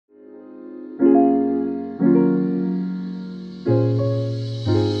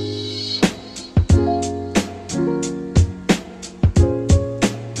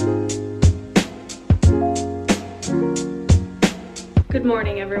Good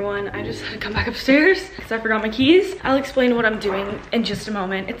morning, everyone. I just had to come back upstairs because I forgot my keys. I'll explain what I'm doing in just a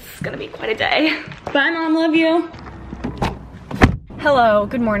moment. It's gonna be quite a day. Bye, Mom, love you. Hello,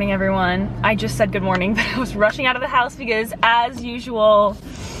 good morning, everyone. I just said good morning, but I was rushing out of the house because, as usual,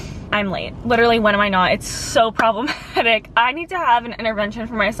 I'm late. Literally, when am I not? It's so problematic. I need to have an intervention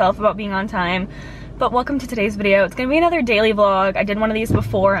for myself about being on time. But welcome to today's video. It's gonna be another daily vlog. I did one of these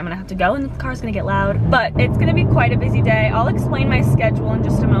before. I'm gonna have to go and the car's gonna get loud. But it's gonna be quite a busy day. I'll explain my schedule in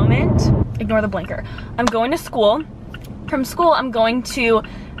just a moment. Ignore the blinker. I'm going to school. From school, I'm going to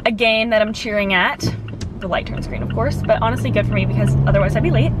a game that I'm cheering at. The light turns green, of course, but honestly good for me because otherwise I'd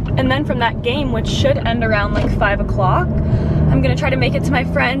be late. And then from that game, which should end around like 5 o'clock, I'm gonna try to make it to my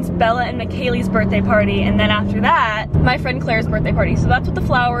friends Bella and McKaylee's birthday party, and then after that, my friend Claire's birthday party. So that's what the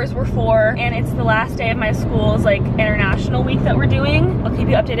flowers were for, and it's the last day of my school's like international week that we're doing. I'll keep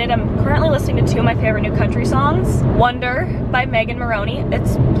you updated. I'm currently listening to 2 of my favorite new country songs. Wonder by Megan Maroney.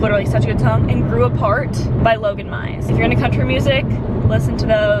 It's literally such a good song, and Grew Apart by Logan Mize. If you're into country music, listen to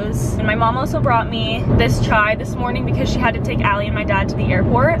those. And my mom also brought me this chai this morning because she had to take Allie and my dad to the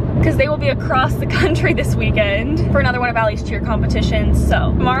airport because they will be across the country this weekend for another one of Allie's cheer competitions.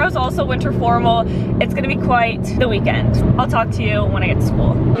 So tomorrow's also winter formal. It's gonna be quite the weekend. I'll talk to you when I get to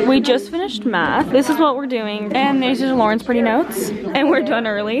school. We just finished math. This is what we're doing. And these are Lauren's pretty notes. And we're done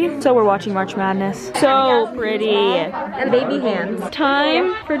early. So we're watching March Madness. So pretty. And baby hands.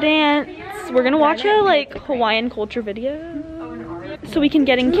 Time for dance. We're gonna watch a like Hawaiian culture video so we can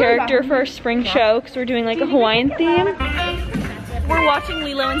get in character for our spring show because we're doing like a Hawaiian theme. We're watching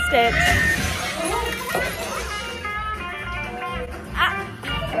Lilo and Stitch.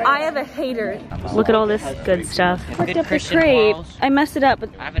 I have a hater. Look at all this good stuff. Picked up the crate. I messed it up.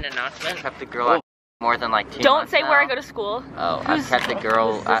 But I have an announcement. Kept the girl at more than like 2 months. Don't say now. where I go to school. Oh, I've kept the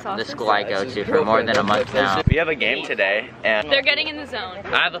girl at the school I go to for more than a month now. We have a game today, and They're getting in the zone.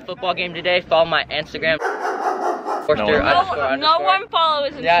 I have a football game today. Follow my Instagram. No one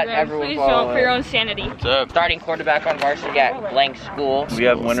follows Instagram. Yeah, everyone Please follow don't, for your own sanity. Starting quarterback on varsity at blank school. we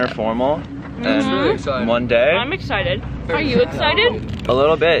have winter formal. And one day. I'm excited. Are you excited? A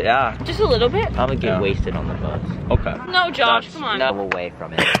little bit, yeah. Just a little bit? I'm gonna get wasted on the bus. Okay. No, Josh, come on. No, away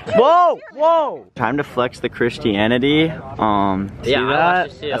from it. Whoa, whoa! Time to flex the Christianity. See I that?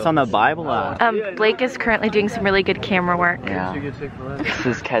 watched it too. That's on the Bible app. Blake is currently doing some really good camera work. Yeah. This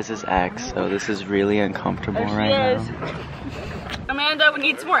is Kez's ex, so this is really uncomfortable right now. Amanda, we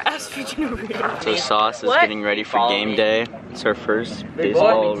need some more estrogen over here. So Sauce is getting ready for game day. It's our first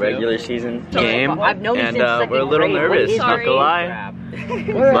baseball regular season game, and we're a little nervous, not gonna lie.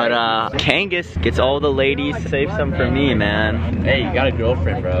 But Kangas gets all the ladies. Save some for me, man. Hey, you got a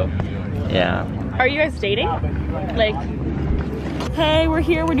girlfriend, bro. Yeah. Are you guys dating? Like, hey, we're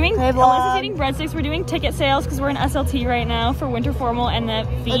here. We're doing, Alyssa's eating breadsticks. We're doing ticket sales because we're in SLT right now for winter formal and the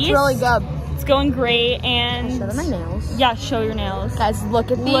feast. It's really good. It's going great, and Show them my nails. yeah, show your nails. Guys, look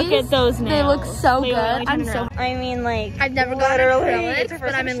at these. Look at those nails. They look so Wait, good. let me turn I'm it so. around. I mean, like, I've never gotten acrylics,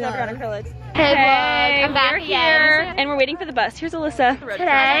 but I'm in love. Hey, vlog, I'm back we're again. here, and we're waiting for the bus. Here's Alyssa.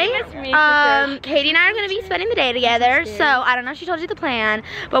 Today, Katie and I are gonna be spending the day together. So I don't know if she told you the plan,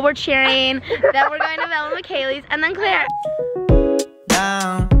 but we're cheering that we're going to Bella McKaylee's and then Claire.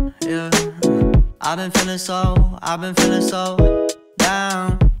 Down, yeah. I've been feeling so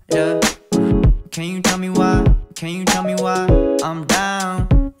down, yeah. Can you tell me why? Can you tell me why I'm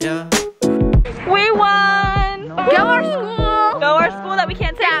down, yeah. We won! Go our school! Go our school that we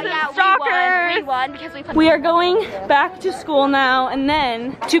can't say stalkers! We won because we put. We are going back to school now, and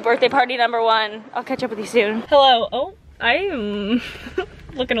then to birthday party number 1. I'll catch up with you soon. Hello. Oh, I am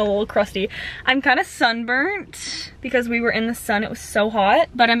looking a little crusty. I'm kind of sunburnt because we were in the sun. It was so hot,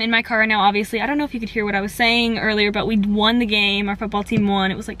 but I'm in my car now, obviously. I don't know if you could hear what I was saying earlier, but we won the game. Our football team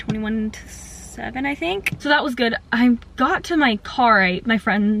won. It was like 21-7, I think. So that was good. I got to my car. My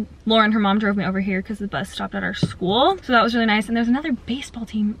friend Lauren, her mom drove me over here because the bus stopped at our school. So that was really nice. And there's another baseball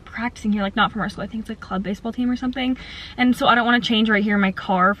team practicing here, like not from our school. I think it's a club baseball team or something. And so I don't want to change right here in my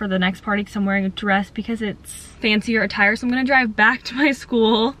car for the next party because I'm wearing a dress because it's fancier attire. So I'm gonna drive back to my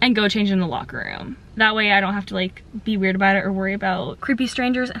school and go change in the locker room. That way I don't have to like be weird about it or worry about creepy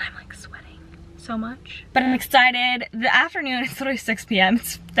strangers. And I'm like sweating so much, but I'm excited. The afternoon, it's literally 6 p.m.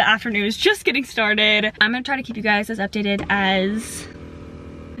 The afternoon is just getting started. I'm gonna try to keep you guys as updated as,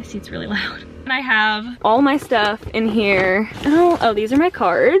 I see it's really loud. And I have all my stuff in here. Oh, these are my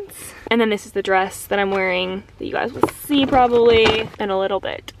cards. And then this is the dress that I'm wearing that you guys will see probably in a little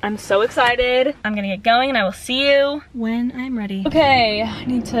bit. I'm so excited. I'm gonna get going and I will see you when I'm ready. Okay, I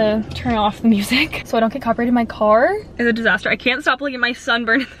need to turn off the music so I don't get copyrighted in my car. It's a disaster. I can't stop looking at my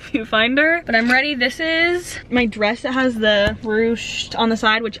sunburn in the viewfinder, but I'm ready. This is my dress that has the ruched on the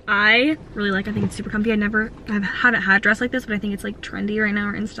side, which I really like. I think it's super comfy. I haven't had a dress like this, but I think it's like trendy right now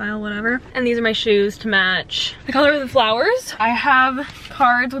or in style, whatever. And these are my shoes to match the color of the flowers. I have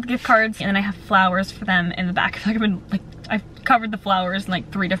cards with gift cards and then I have flowers for them in the back. I feel like I've covered the flowers in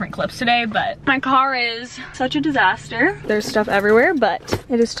like 3 different clips today, but my car is such a disaster. There's stuff everywhere, but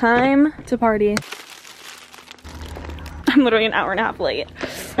it is time to party. I'm literally an hour and a half late.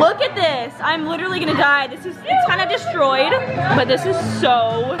 Look at this. I'm literally gonna die. It's kind of destroyed, but this is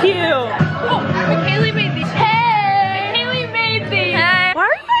so cute. Oh, Kaylee made these. Hey! Kaylee made these. Hey. Why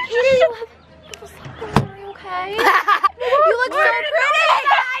are you guys just so... Are you okay? You look so pretty!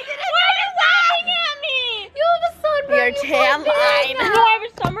 Why are you laughing at me? You have a sunburn. Your tan line. No, I have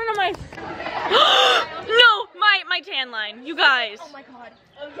a sunburn on my... No, my tan line. You guys. Oh my god.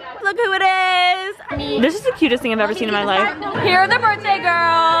 Look who it is. This is the cutest thing I've ever seen in my life. Here, the birthday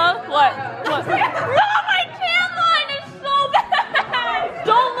girl. What? No, my tan line is so bad.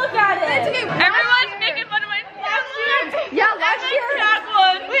 Don't look at it. It's okay. Everyone's making fun of my tan line. Yeah, last year.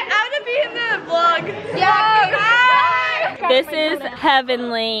 Wait, I'm gonna be in the vlog. Yeah. This is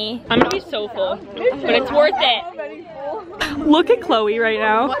heavenly. I'm gonna be so full, but it's worth it. Look at Chloe right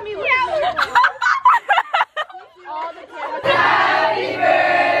now. Happy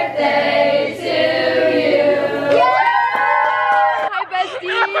birthday to you. Yeah. Hi, bestie.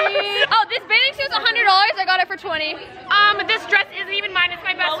 Oh, this bathing suit's $100. I got it for 20. This dress isn't even mine. It's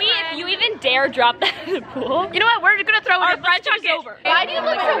my best Chloe, friend. if you even dare drop that in the pool. You know what? We're gonna throw it in friendship chunk is it. over. Why do you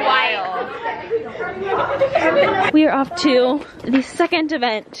look so wild? We are off to the second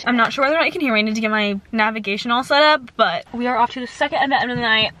event. I'm not sure whether or not you can hear me. I need to get my navigation all set up, but we are off to the second event of the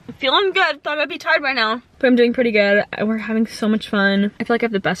night. I'm feeling good. Thought I'd be tired by now, but I'm doing pretty good. We're having so much fun. I feel like I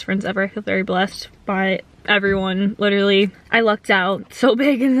have the best friends ever. I feel very blessed by everyone, literally. I lucked out so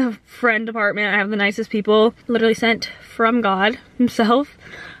big in the friend department. I have the nicest people, literally sent from God himself.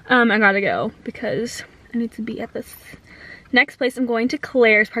 I gotta go because I need to be at this next place. I'm going to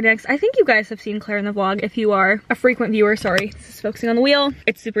Claire's party next. I think you guys have seen Claire in the vlog if you are a frequent viewer. Sorry, this is focusing on the wheel.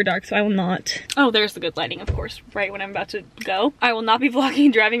 It's super dark, so I will not. Oh, there's the good lighting, of course, right when I'm about to go. I will not be vlogging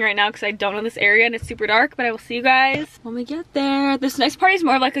and driving right now because I don't know this area and it's super dark, but I will see you guys when we get there. This next party is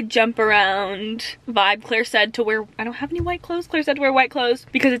more like a jump around vibe. Claire said to wear, I don't have any white clothes. Claire said to wear white clothes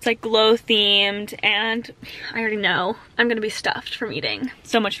because it's like glow themed, and I already know I'm gonna be stuffed from eating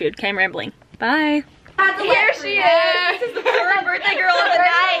so much food. Okay, I'm rambling. Bye. Here she is. This is the third birthday girl of the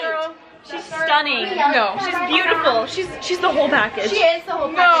night. She's stunning. No, she's beautiful. She's the whole package. She is the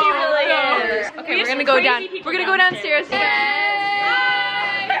whole package. She really is. Okay, we're gonna go down. We're gonna go downstairs.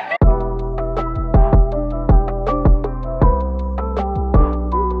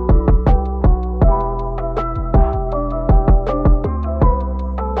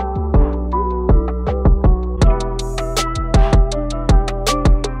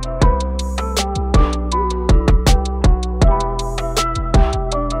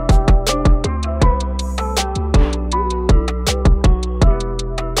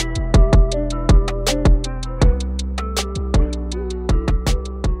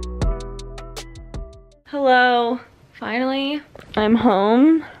 Hello. Finally, I'm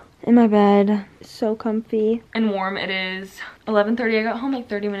home in my bed. So comfy and warm. It is 11:30. I got home like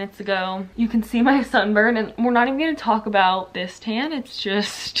 30 minutes ago. You can see my sunburn, and we're not even gonna talk about this tan. It's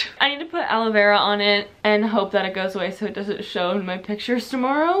just, I need to put aloe vera on it and hope that it goes away so it doesn't show in my pictures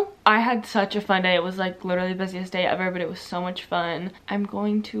tomorrow. I had such a fun day. It was like literally the busiest day ever, but it was so much fun. I'm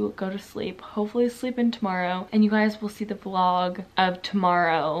going to go to sleep, hopefully sleep in tomorrow, and you guys will see the vlog of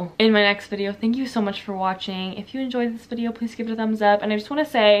tomorrow in my next video. Thank you so much for watching. If you enjoyed this video, please give it a thumbs up. And I just want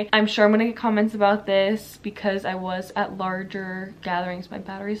to say, I'm sure I'm gonna get comments about this because I was at larger gatherings. My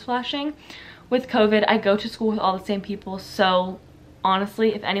battery's flashing. With COVID, I go to school with all the same people, so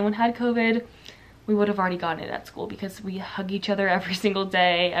honestly, if anyone had COVID, we would have already gotten it at school because we hug each other every single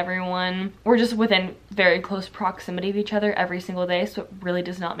day. We're just within very close proximity of each other every single day, so it really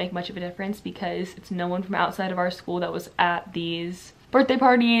does not make much of a difference because it's no one from outside of our school that was at these birthday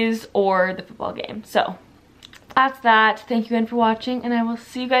parties or the football game. So that's that. Thank you again for watching, and I will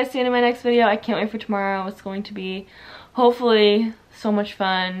see you guys soon in my next video. I can't wait for tomorrow. It's going to be hopefully so much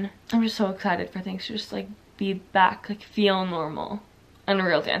fun. I'm just so excited for things to just like be back, like feel normal.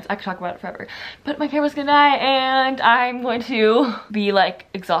 Unreal dance. I could talk about it forever, but my camera's gonna die and I'm going to be like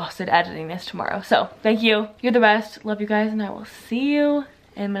exhausted editing this tomorrow. So thank you. You're the best. Love you guys, and I will see you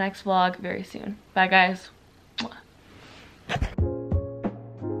in my next vlog very soon. Bye guys. Mwah.